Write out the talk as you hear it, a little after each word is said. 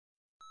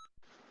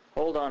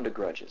Hold on to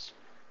grudges.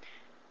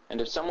 And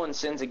if someone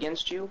sins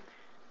against you,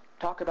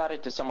 talk about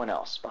it to someone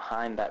else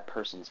behind that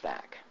person's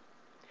back.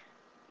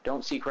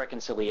 Don't seek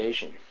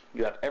reconciliation.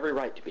 You have every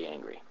right to be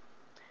angry.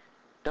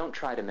 Don't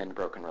try to mend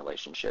broken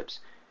relationships.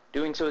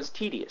 Doing so is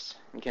tedious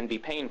and can be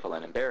painful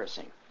and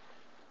embarrassing.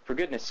 For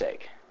goodness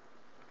sake,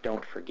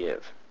 don't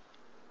forgive.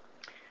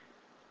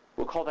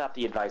 We'll call that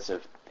the advice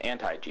of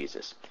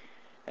anti-Jesus.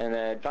 And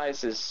the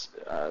advice is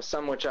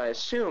some which I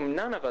assume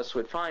none of us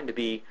would find to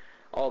be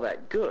all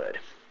that good.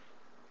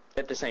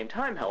 At the same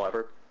time,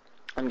 however,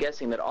 I'm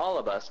guessing that all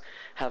of us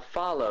have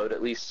followed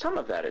at least some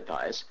of that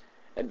advice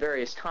at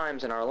various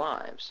times in our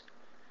lives.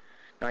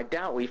 Now, I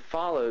doubt we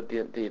followed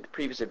the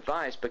previous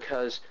advice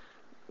because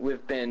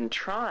we've been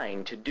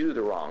trying to do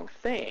the wrong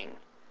thing,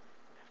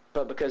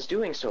 but because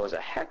doing so is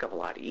a heck of a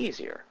lot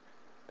easier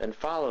than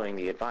following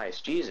the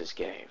advice Jesus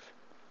gave.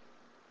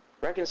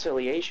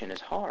 Reconciliation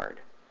is hard.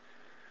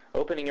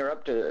 Opening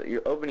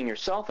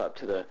yourself up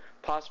to the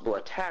possible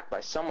attack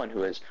by someone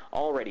who has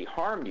already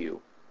harmed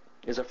you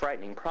is a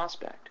frightening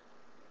prospect.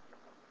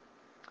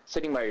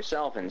 Sitting by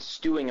yourself and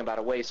stewing about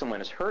a way someone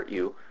has hurt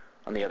you,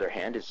 on the other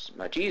hand, is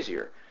much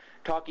easier.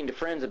 Talking to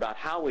friends about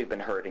how we've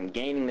been hurt and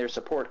gaining their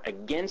support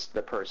against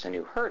the person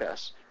who hurt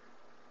us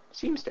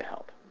seems to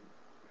help.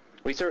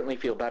 We certainly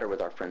feel better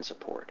with our friends'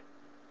 support.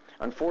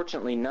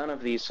 Unfortunately, none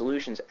of these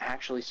solutions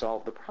actually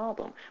solve the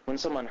problem. When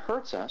someone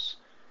hurts us,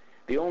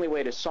 the only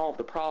way to solve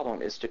the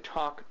problem is to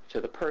talk to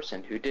the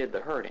person who did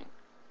the hurting.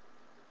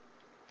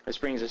 This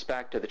brings us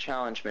back to the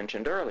challenge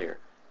mentioned earlier.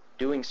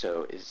 Doing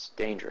so is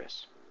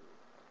dangerous.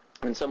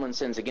 When someone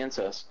sins against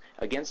us,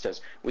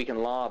 we can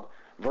lob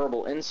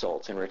verbal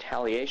insults in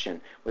retaliation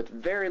with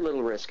very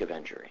little risk of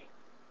injury.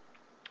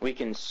 We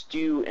can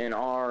stew in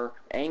our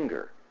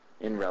anger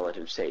in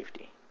relative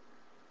safety.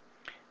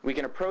 We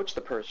can approach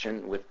the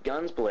person with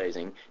guns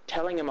blazing,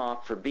 telling him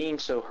off for being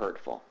so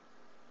hurtful,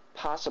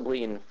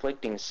 possibly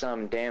inflicting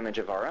some damage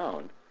of our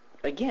own,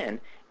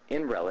 again,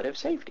 in relative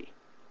safety.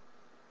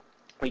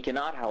 We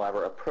cannot,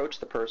 however, approach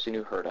the person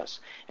who hurt us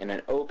in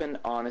an open,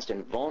 honest,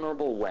 and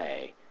vulnerable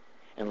way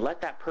and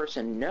let that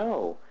person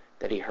know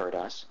that he hurt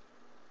us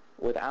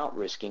without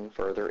risking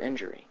further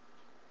injury.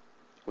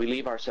 We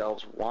leave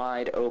ourselves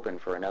wide open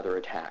for another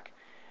attack.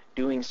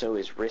 Doing so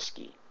is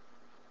risky,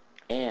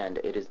 and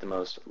it is the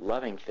most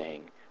loving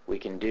thing we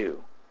can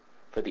do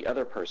for the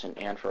other person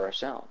and for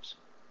ourselves.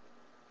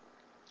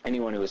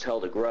 Anyone who has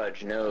held a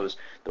grudge knows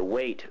the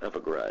weight of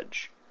a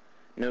grudge,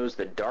 knows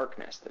the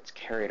darkness that's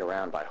carried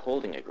around by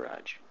holding a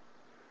grudge.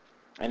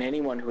 And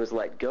anyone who has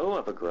let go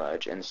of a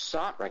grudge and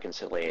sought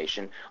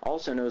reconciliation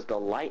also knows the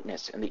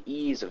lightness and the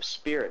ease of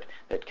spirit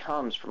that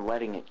comes from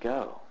letting it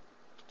go.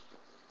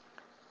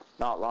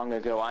 Not long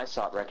ago, I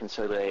sought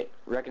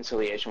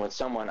reconciliation with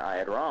someone I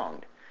had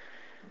wronged.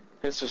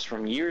 This was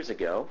from years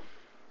ago,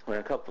 when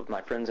a couple of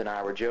my friends and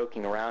I were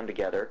joking around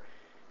together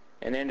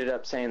and ended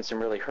up saying some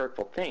really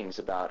hurtful things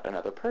about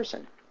another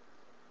person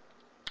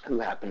who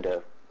happened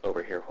to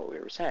overhear what we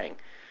were saying.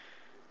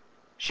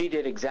 She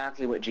did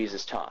exactly what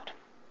Jesus taught.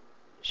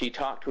 She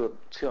talked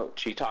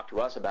to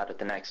us about it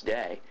the next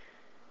day,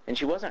 and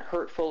she wasn't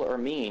hurtful or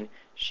mean.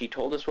 She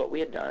told us what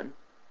we had done.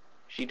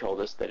 She told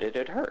us that it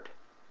had hurt.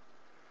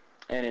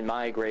 And in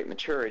my great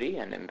maturity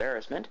and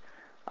embarrassment,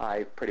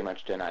 I pretty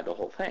much denied the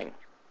whole thing.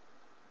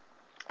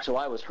 So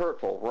I was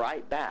hurtful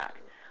right back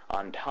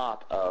on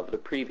top of the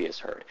previous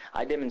hurt.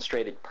 I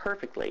demonstrated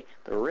perfectly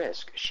the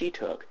risk she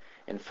took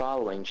in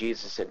following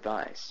Jesus'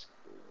 advice,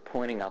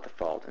 pointing out the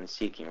fault and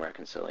seeking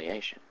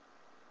reconciliation.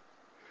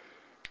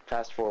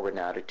 Fast forward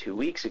now to 2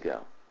 weeks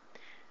ago.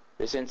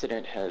 This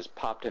incident has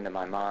popped into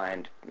my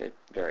mind at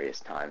various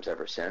times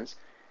ever since,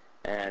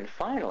 and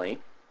finally,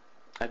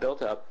 I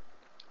built up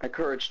the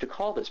courage to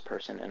call this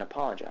person and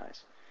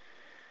apologize.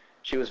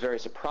 She was very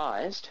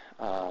surprised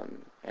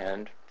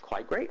and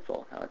quite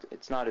grateful. Now,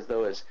 it's not as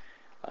though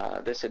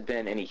this had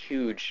been any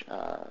huge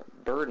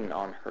burden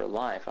on her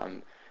life.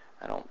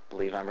 I don't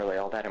believe I'm really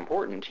all that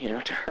important,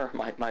 to her.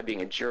 My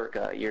being a jerk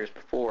years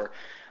before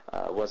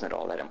wasn't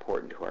all that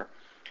important to her.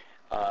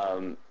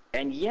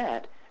 And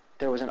yet,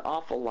 there was an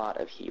awful lot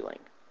of healing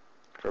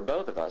for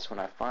both of us when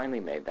I finally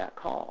made that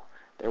call.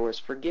 There was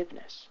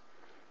forgiveness,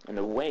 and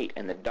the weight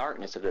and the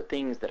darkness of the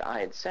things that I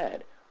had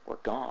said were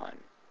gone.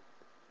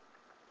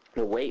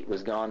 The weight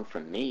was gone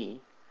from me,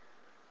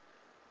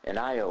 and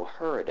I owe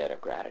her a debt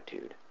of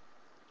gratitude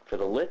for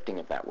the lifting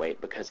of that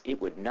weight, because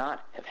it would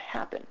not have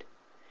happened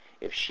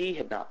if she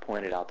had not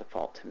pointed out the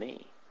fault to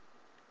me.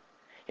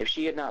 If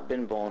she had not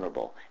been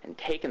vulnerable and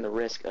taken the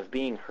risk of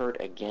being hurt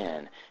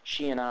again,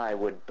 she and I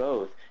would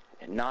both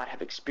not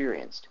have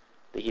experienced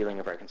the healing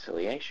of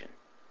reconciliation.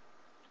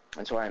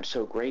 And so I am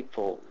so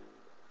grateful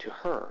to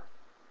her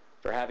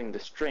for having the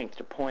strength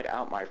to point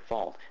out my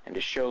fault and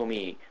to show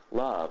me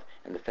love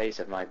in the face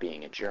of my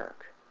being a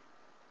jerk.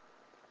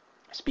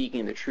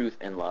 Speaking the truth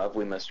in love,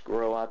 we must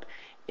grow up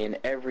in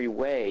every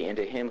way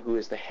into Him who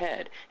is the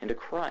head, into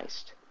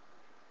Christ.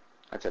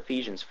 That's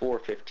Ephesians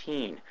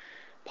 4:15.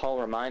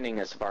 Paul reminding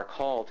us of our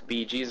call to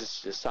be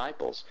Jesus'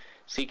 disciples,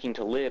 seeking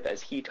to live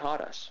as He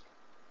taught us.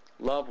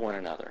 Love one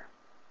another.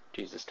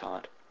 Jesus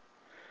taught.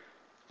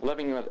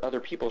 Loving other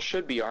people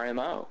should be our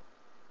MO.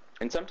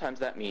 And sometimes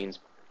that means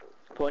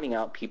pointing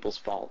out people's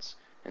faults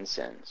and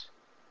sins.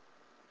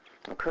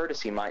 Now,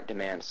 courtesy might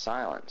demand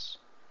silence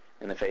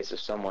in the face of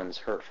someone's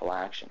hurtful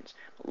actions.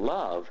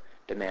 Love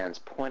demands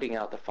pointing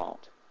out the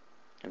fault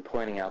and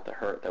pointing out the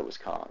hurt that was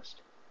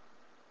caused.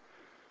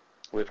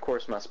 We, of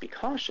course, must be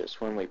cautious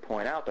when we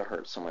point out the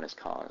hurt someone has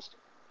caused,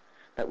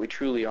 that we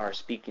truly are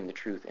speaking the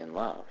truth in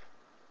love.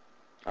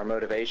 Our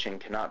motivation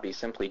cannot be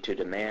simply to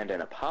demand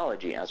an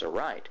apology as a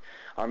right.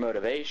 Our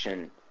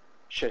motivation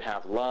should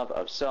have love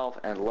of self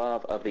and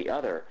love of the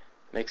other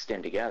mixed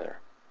in together.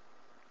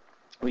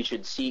 We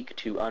should seek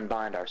to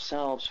unbind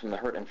ourselves from the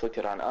hurt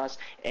inflicted on us,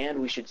 and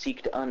we should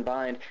seek to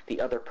unbind the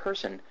other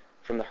person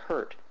from the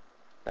hurt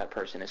that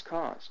person has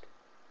caused.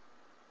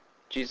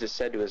 Jesus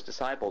said to his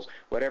disciples,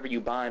 "Whatever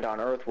you bind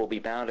on earth will be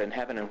bound in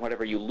heaven, and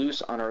whatever you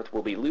loose on earth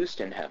will be loosed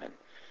in heaven."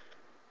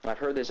 I've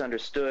heard this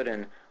understood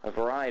in a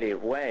variety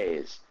of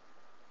ways.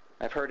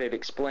 I've heard it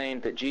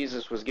explained that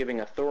Jesus was giving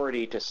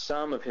authority to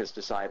some of his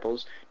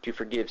disciples to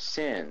forgive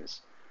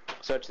sins,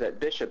 such that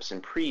bishops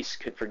and priests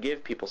could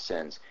forgive people's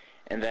sins,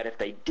 and that if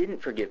they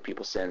didn't forgive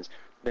people's sins,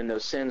 then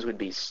those sins would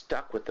be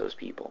stuck with those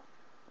people,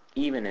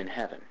 even in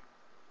heaven.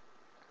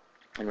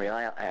 In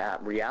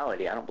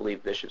reality, I don't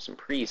believe bishops and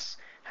priests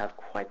have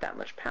quite that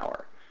much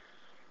power.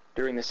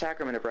 During the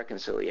sacrament of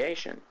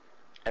reconciliation,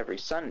 every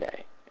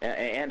Sunday,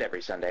 and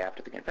every Sunday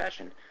after the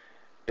confession,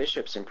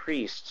 bishops and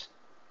priests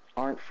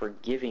aren't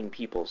forgiving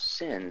people's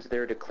sins.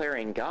 They're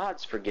declaring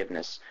God's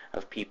forgiveness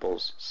of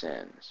people's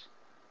sins.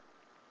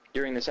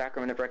 During the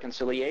sacrament of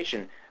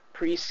reconciliation,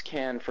 priests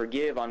can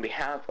forgive on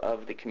behalf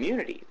of the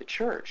community, the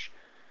church,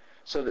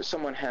 so that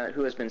someone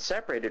who has been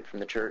separated from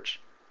the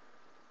church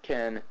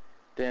can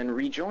then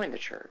rejoin the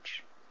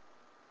church.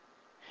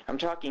 I'm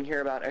talking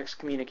here about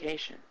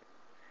excommunication,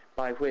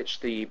 by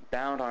which the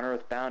bound on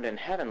earth, bound in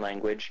heaven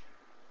language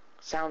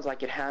sounds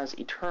like it has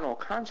eternal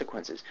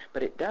consequences,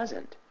 but it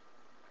doesn't.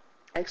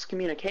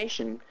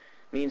 Excommunication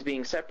means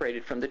being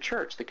separated from the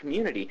church, the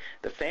community,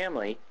 the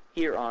family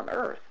here on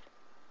earth.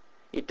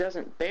 It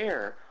doesn't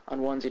bear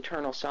on one's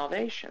eternal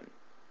salvation.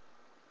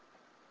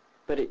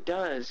 But it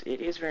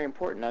is very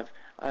important.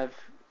 I've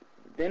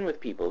been with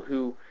people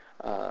who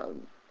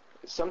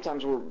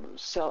sometimes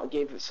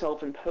gave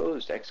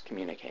self-imposed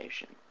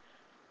excommunication.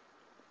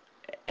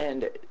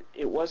 And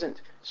it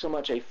wasn't so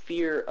much a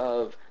fear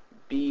of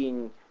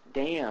being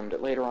damned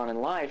later on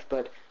in life,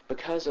 but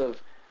because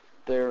of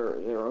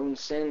their own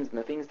sins and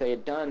the things they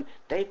had done,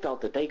 they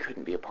felt that they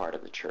couldn't be a part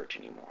of the church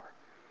anymore.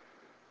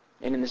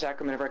 And in the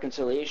sacrament of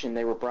reconciliation,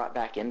 they were brought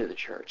back into the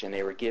church, and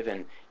they were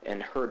given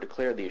and heard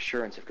declare the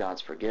assurance of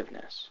God's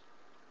forgiveness.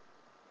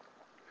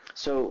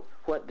 So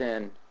what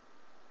then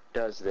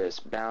does this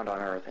bound on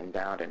earth and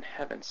bound in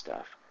heaven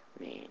stuff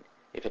mean,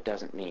 if it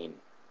doesn't mean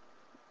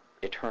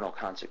eternal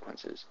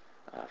consequences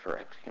for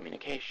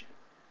excommunication?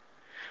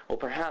 Well,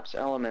 perhaps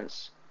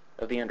elements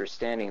of the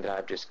understanding that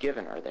I've just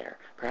given are there.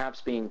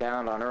 Perhaps being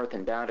bound on earth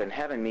and bound in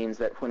heaven means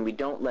that when we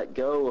don't let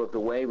go of the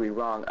way we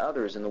wrong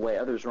others and the way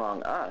others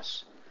wrong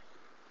us,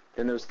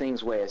 then those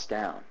things weigh us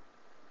down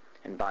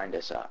and bind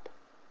us up.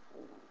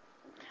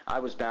 I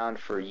was bound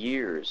for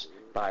years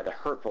by the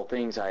hurtful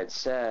things I had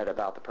said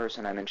about the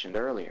person I mentioned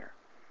earlier.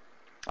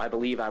 I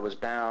believe I was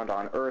bound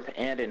on earth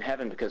and in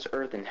heaven because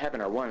earth and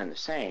heaven are one and the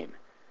same.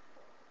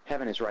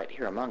 Heaven is right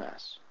here among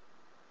us.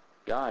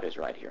 God is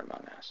right here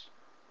among us.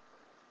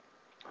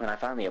 When I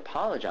finally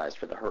apologized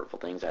for the hurtful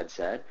things I'd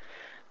said,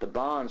 the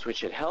bonds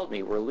which had held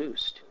me were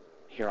loosed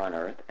here on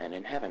earth and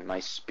in heaven. My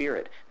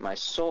spirit, my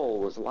soul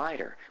was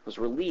lighter, was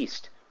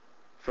released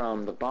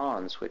from the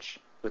bonds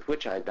with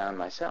which I had bound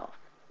myself.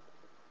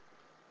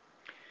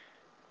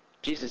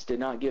 Jesus did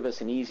not give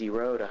us an easy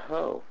row to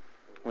hoe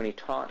when he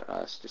taught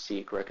us to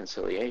seek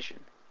reconciliation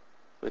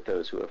with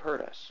those who have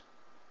hurt us.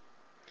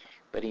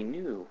 But he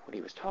knew what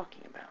he was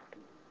talking about.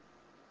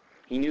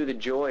 He knew the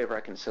joy of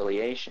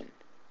reconciliation,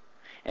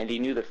 and he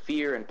knew the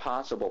fear and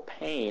possible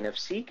pain of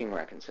seeking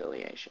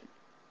reconciliation.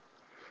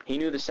 He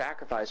knew the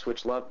sacrifice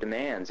which love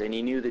demands, and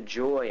he knew the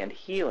joy and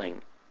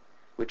healing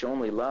which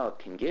only love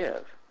can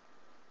give.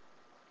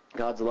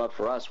 God's love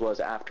for us was,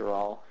 after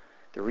all,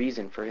 the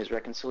reason for his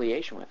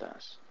reconciliation with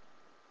us.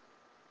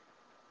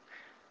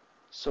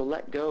 So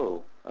let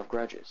go of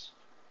grudges.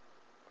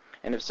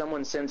 And if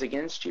someone sins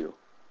against you,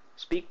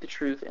 speak the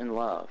truth in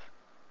love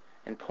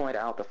and point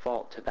out the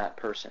fault to that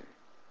person.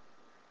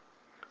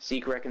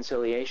 Seek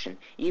reconciliation,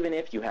 even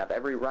if you have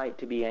every right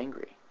to be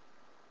angry.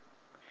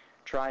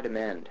 Try to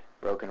mend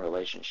broken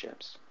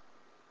relationships.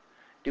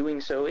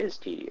 Doing so is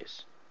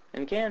tedious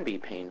and can be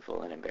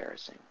painful and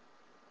embarrassing.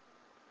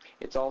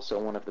 It's also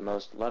one of the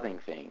most loving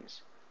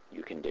things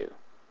you can do.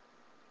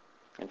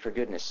 And for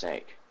goodness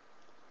sake,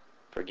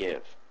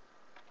 forgive.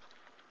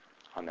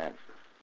 Amen.